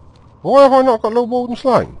 Why have I not got Lord Warden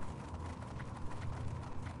slain?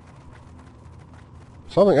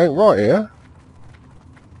 Something ain't right here.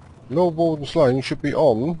 Lord Warden slain should be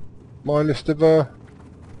on my list of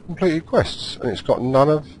completed quests, and it's got none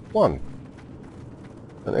of one.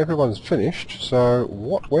 And everyone's finished, so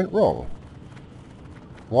what went wrong?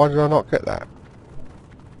 Why did I not get that?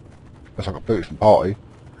 Unless I got booted from party,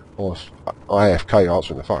 or AFK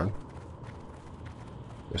answering the phone.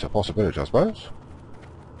 It's a possibility, I suppose.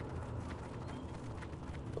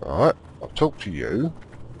 Alright, I'll talk to you.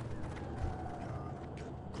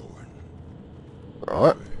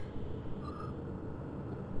 Alright.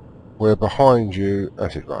 We're behind you,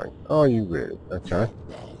 acid rain. Are you really? Okay.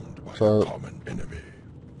 So,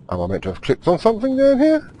 am I meant to have clicked on something down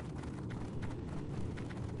here?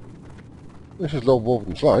 This is Lord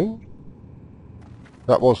Warden's Lane.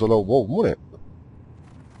 That was the Lord Warden, wasn't it?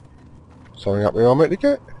 Something up here I'm meant to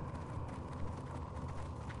get?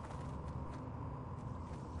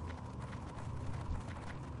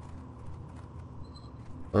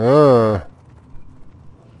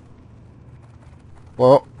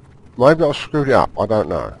 Well, maybe I screwed it up, I don't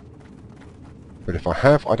know. But if I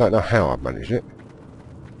have, I don't know how I've managed it.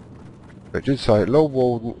 But it did say Lord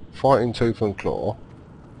Warden fighting tooth and claw,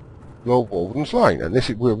 Lord Warden's Lane, and this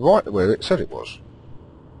is, we're right where it said it was.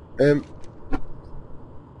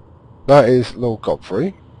 That is Lord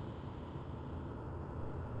Godfrey,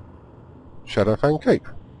 Shadowfang Keep.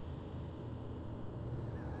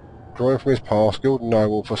 Drawing from his past, Guild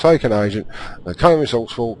Noble, Forsaken Agent, cunning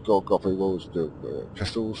resourceful, God Godfrey rules,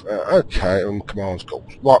 pistols, okay, and command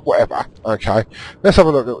schools. Right, whatever, okay. Let's have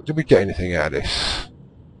a look, did we get anything out of this?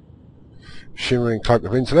 Shimmering Cloak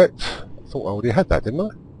of Intellect, I thought I already had that, didn't I?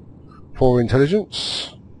 Poor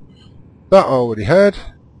Intelligence, that I already had,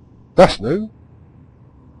 that's new.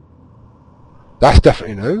 That's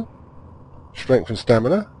definitely new. Strength and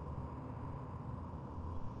Stamina.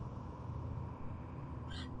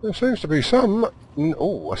 There seems to be some...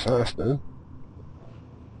 Oh, that's new.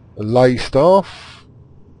 A lay staff.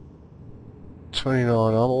 29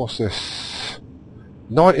 armor. What's this?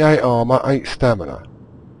 98 armor, 8 stamina.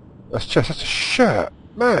 That's just... That's a shirt.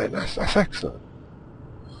 Man, that's excellent.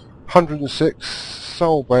 106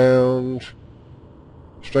 soulbound.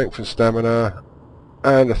 Strength and stamina.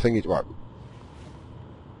 And a thingy to open.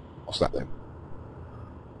 What's that then?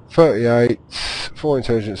 38. 4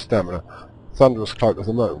 intelligence, stamina. Thunderous Cloak of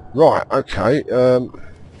the Moon. Right, okay.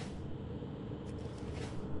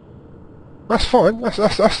 That's fine.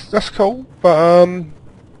 That's cool. But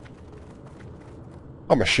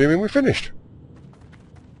I'm assuming we're finished.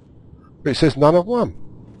 But it says none of one.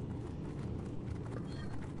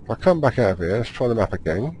 If I come back out of here, let's try the map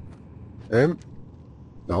again. No,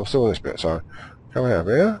 I'm still on this bit, so come out of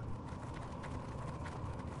here.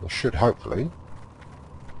 I should hopefully.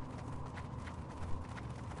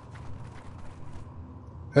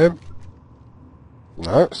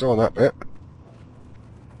 No, still on that bit.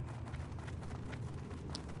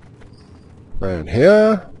 Round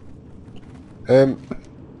here.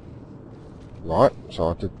 Right, so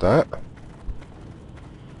I did that.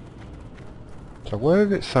 So where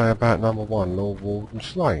did it say about number 1, Lord Warden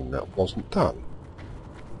slain, that wasn't done?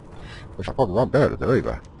 Which I probably won't be able to do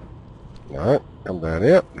either. No, come down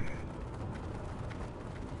here.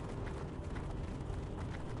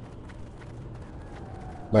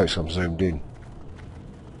 Maybe I'm zoomed in.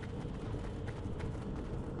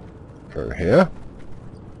 Through here.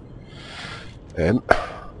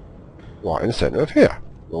 Right in the centre of here.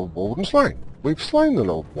 Lord Warden slain. We've slain the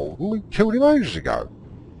Lord Warden. We killed him ages ago.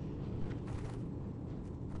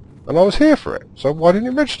 And I was here for it. So why didn't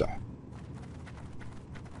it register?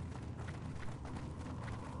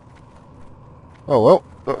 Oh well,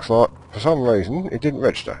 looks like for some reason it didn't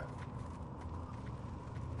register.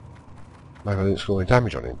 Maybe I didn't score any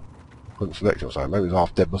damage on him. Couldn't select it or something. Maybe it was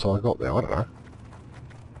half dead by the time I got there. I don't know.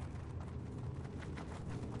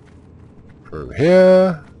 Through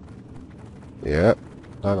here. Yeah,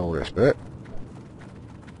 done all this bit.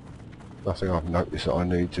 Nothing I've noticed that I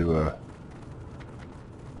need to...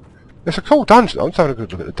 It's a cool dungeon. I'm just having a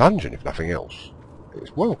good look at the dungeon, if nothing else.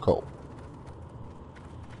 It's well cool.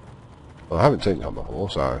 Well, I haven't seen them before,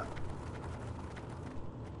 so...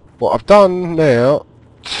 What I've done now...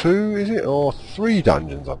 2, is it? Or 3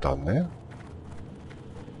 dungeons I've done now.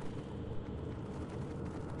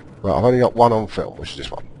 Well, I've only got 1 on film, which is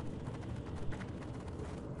this one.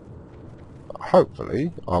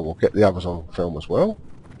 Hopefully, I will get the others on film as well.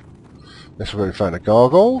 This is where we found the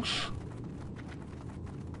gargoyles.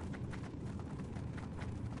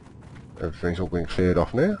 Everything's all been cleared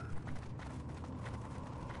off now.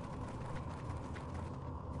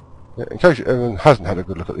 Yeah, in case anyone hasn't had a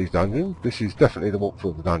good look at these dungeons, this is definitely the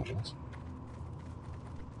walkthrough of the dungeons.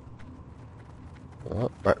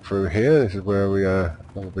 Right, back through here. This is where we have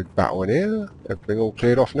a big battle in here. Everything all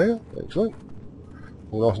cleared off now. Excellent.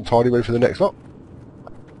 All nice and tidy, ready for the next lot.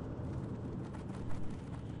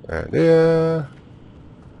 And here.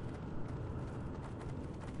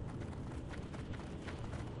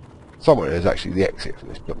 Somewhere there's actually the exit from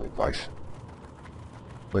this blooming place.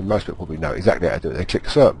 When most people probably know exactly how to do it. They click a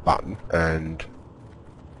certain button and...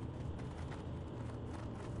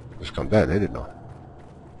 Just come down there, didn't I?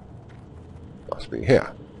 Must be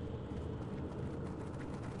here.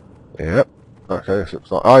 Yep. Okay, this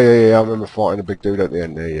looks like... Oh yeah, I remember fighting a big dude at the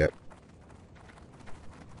end there, yep.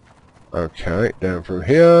 Okay, down through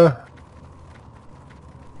here.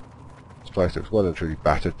 This place looks well and truly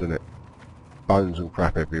battered, doesn't it? Bones and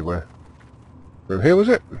crap everywhere. Through here, was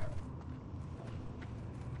it?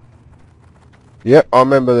 Yep, I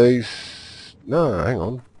remember these. No, hang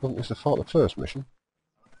on. Wasn't this the first mission?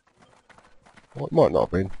 Well, it might not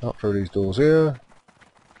have been. Up through these doors here.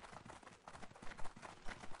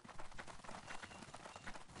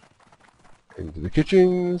 Into the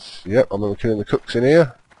kitchens. Yep, I remember killing the cooks in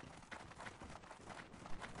here.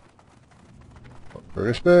 Up through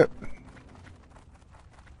this bit.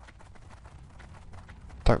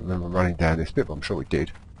 Don't remember running down this bit, but I'm sure we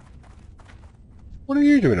did. What are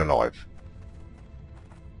you doing alive?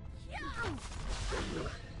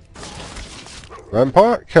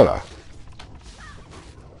 Vampire killer.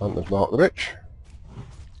 Hunter's mark the bitch.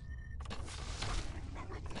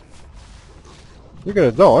 You're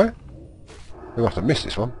gonna die. We must have missed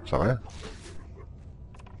this one somehow.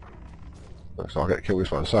 Looks like I get to kill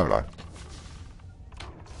this one solo.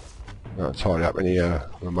 I'm gonna tidy up any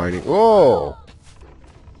remaining. Whoa!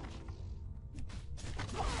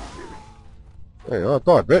 There you are,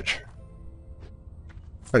 died, bitch.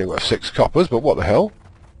 Only worth 6 coppers, but what the hell?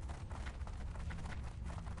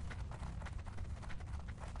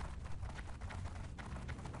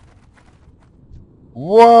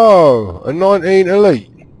 Whoa! A 19 elite.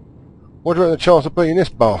 What do you reckon the chance of beating this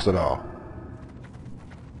bastard are?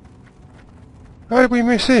 How did we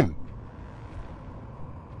miss him?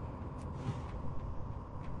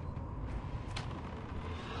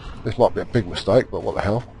 This might be a big mistake, but what the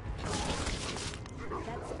hell?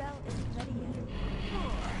 That spell isn't ready yet.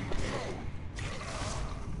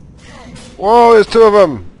 Whoa, there's 2 of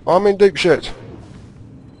them! I'm in deep shit.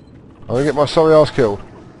 I'm gonna get my sorry ass killed.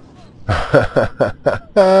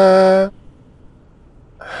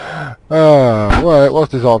 Well, it was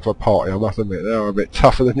designed for a party, I must admit. They are a bit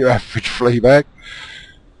tougher than your average flea bag.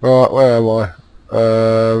 Right, where am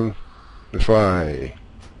I? This way.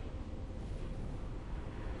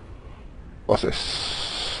 What's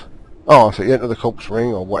this? Oh, so you enter the corpse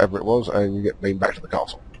ring, or whatever it was, and you get beamed back to the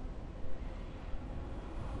castle.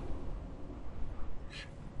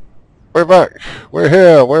 We're back. We're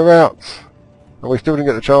here. We're out. And we still didn't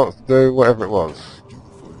get the chance to do whatever it was.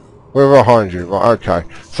 We're behind you. Right, okay.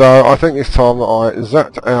 So I think this time that I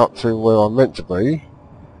zapped out to where I'm meant to be,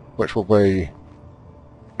 which will be...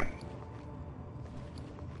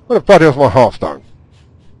 Where the bloody hell's my half-stone?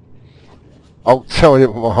 I'll tell you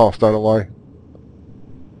to put my half-stone away.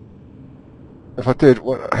 If I did,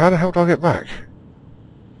 how the hell do I get back?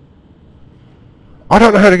 I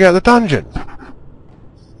don't know how to get out of the dungeon.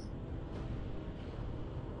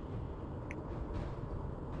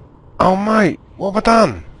 Oh mate, what have I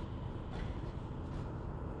done?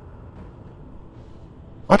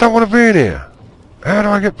 I don't want to be in here. How do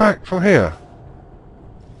I get back from here?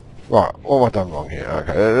 Right, what have I done wrong here?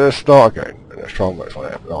 Okay, let's start again. Let's try and work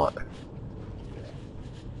something out. Right.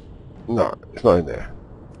 No, it's not in there.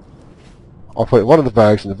 I'll put one of the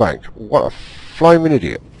bags in the bank. What a flaming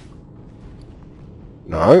idiot.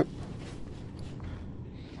 No.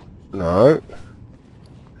 No.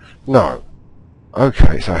 No.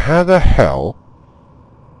 Okay, so how the hell...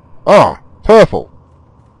 Ah, purple.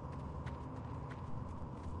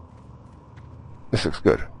 This looks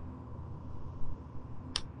good.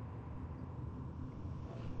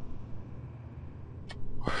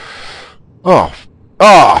 Oh,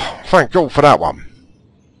 thank God for that one.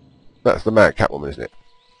 That's the Mad Catwoman, isn't it?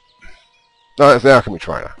 No, that's the Alchemy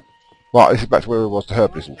Trainer. Right, this is back to where we was, the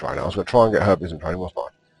Herbalism Trainer. I was going to try and get Herbalism Training, wasn't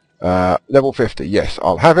I? Level 50, yes,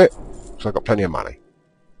 I'll have it, because I've got plenty of money.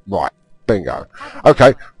 Right, bingo.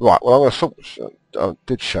 Okay, right, well I'm going to sort... I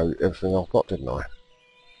did show you everything I've got, didn't I?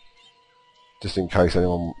 Just in case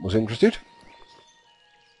anyone was interested.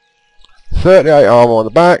 38 armour on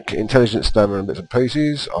the back, intelligence, stamina and bits and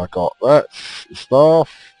pieces. I got that,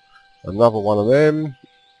 staff, another one of them.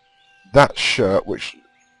 That shirt, which,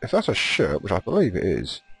 if that's a shirt, which I believe it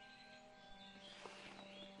is.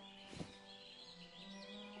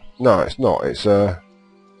 No, it's not, it's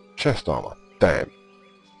chest armour. Damn.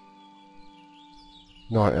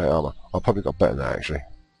 98 armour. I've probably got better than that actually.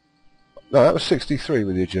 No, that was 63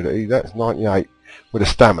 with the agility, that's 98 with the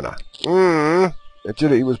stamina.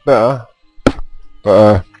 Agility was better.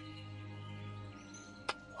 But,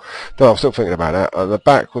 no, I'm still thinking about that. The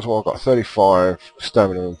back was what I got 35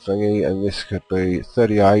 stamina and thingy, and this could be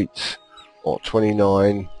 38 or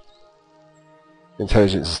 29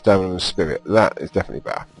 intelligence, stamina and spirit. That is definitely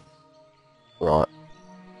better. Right.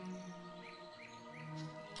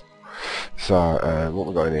 So, what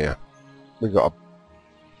we got in here? We got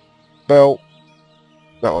a belt.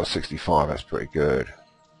 That one's 65, that's pretty good.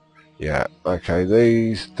 Yeah, okay,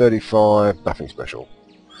 these 35, nothing special.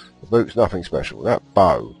 The boots, nothing special. That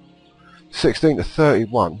bow, 16 to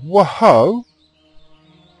 31. Whoa!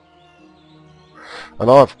 And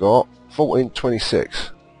I've got 14 to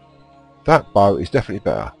 26. That bow is definitely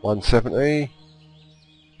better. 170,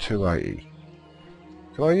 280.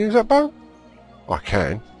 Can I use that bow? I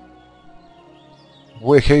can.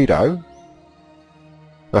 Wikido.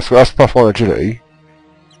 That's plus 1 agility.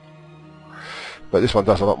 But this one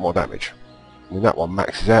does a lot more damage. I mean, that one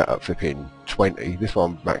maxes out at flipping 20. This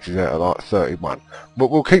one maxes out at like 31.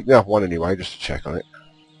 But we'll keep the other one anyway, just to check on it.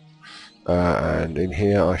 And in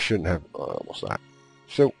here, I shouldn't have... what's that?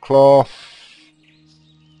 Silk cloth.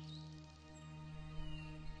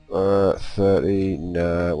 30.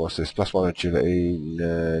 No. What's this? Plus 1 agility.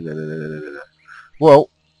 No. Well.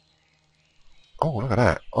 Oh, look at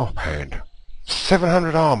that. Offhand.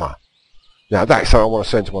 700 armour. Now, that's something I want to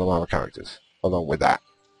send to one of my other characters. Along with that.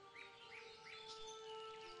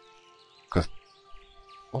 Because,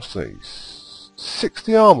 what's these?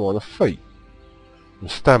 60 armour on the feet.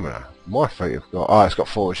 And stamina. My feet have got, it's got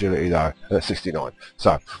 4 agility though. And it's 69.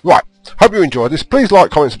 So, right. Hope you enjoyed this. Please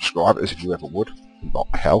like, comment, subscribe, as if you ever would. Not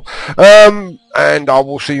hell. And I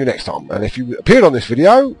will see you next time. And if you appeared on this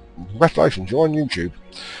video, congratulations, you're on YouTube.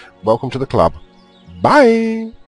 Welcome to the club. Bye!